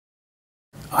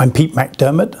I'm Pete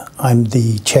McDermott. I'm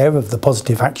the chair of the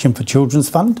Positive Action for Children's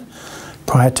Fund.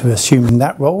 Prior to assuming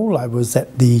that role, I was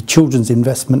at the Children's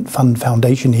Investment Fund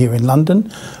Foundation here in London,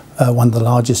 one of the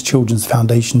largest children's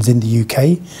foundations in the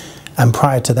UK. And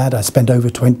prior to that, I spent over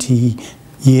 20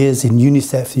 years in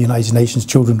UNICEF, the United Nations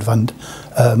Children's Fund,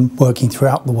 working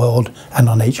throughout the world and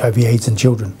on HIV/AIDS in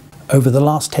children. Over the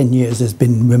last 10 years, there's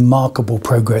been remarkable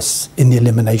progress in the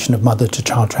elimination of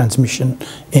mother-to-child transmission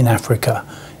in Africa.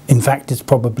 In fact, it's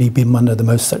probably been one of the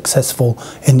most successful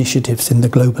initiatives in the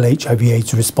global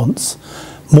HIV/AIDS response.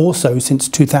 More so since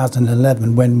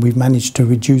 2011, when we've managed to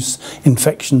reduce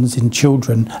infections in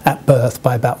children at birth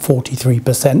by about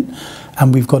 43%,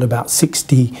 and we've got about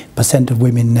 60% of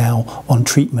women now on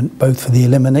treatment, both for the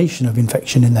elimination of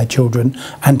infection in their children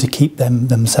and to keep them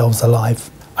themselves alive.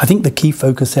 I think the key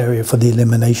focus area for the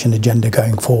elimination agenda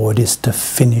going forward is to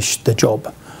finish the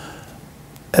job.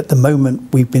 At the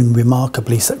moment, we've been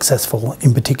remarkably successful,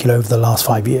 in particular over the last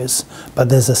 5 years, but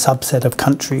there's a subset of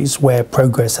countries where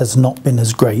progress has not been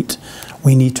as great.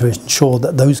 We need to ensure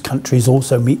that those countries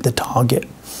also meet the target.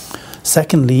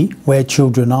 Secondly, where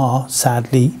children are,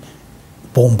 sadly,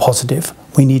 born positive,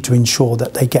 we need to ensure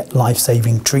that they get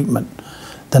life-saving treatment.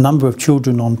 The number of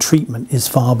children on treatment is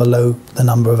far below the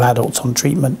number of adults on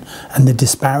treatment, and the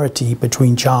disparity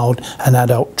between child and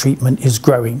adult treatment is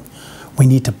growing. We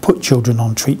need to put children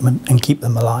on treatment and keep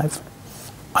them alive.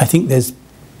 I think there's,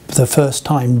 for the first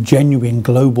time, genuine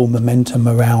global momentum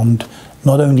around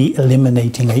not only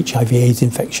eliminating HIV/AIDS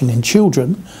infection in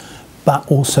children, but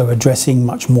also addressing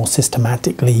much more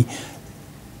systematically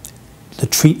the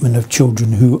treatment of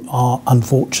children who are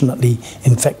unfortunately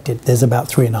infected. There's about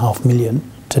 3.5 million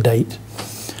to date.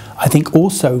 I think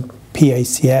also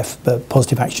PACF, the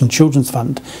Positive Action Children's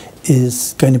Fund,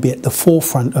 is going to be at the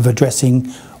forefront of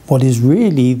addressing what is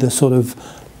really the sort of,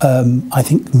 I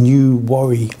think, new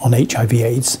worry on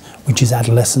HIV/AIDS, which is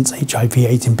adolescents'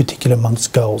 HIV/AIDS, in particular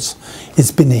amongst girls.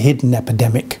 It's been a hidden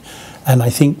epidemic, and I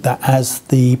think that as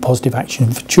the Positive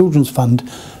Action for Children's Fund,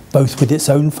 both with its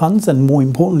own funds and more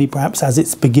importantly perhaps as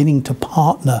it's beginning to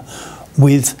partner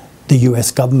with the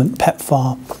US government,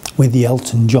 PEPFAR, with the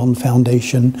Elton John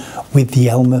Foundation, with the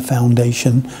Elmer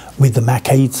Foundation, with the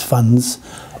MacAIDS funds,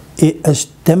 it has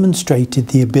demonstrated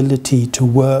the ability to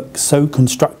work so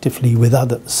constructively with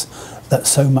others that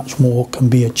so much more can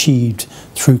be achieved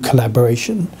through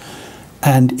collaboration.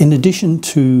 And in addition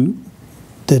to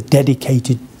the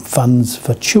dedicated funds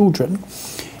for children,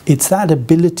 it's that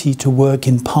ability to work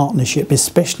in partnership,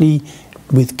 especially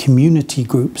with community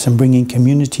groups and bringing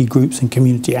community groups and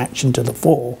community action to the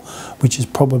fore, which is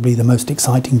probably the most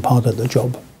exciting part of the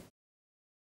job.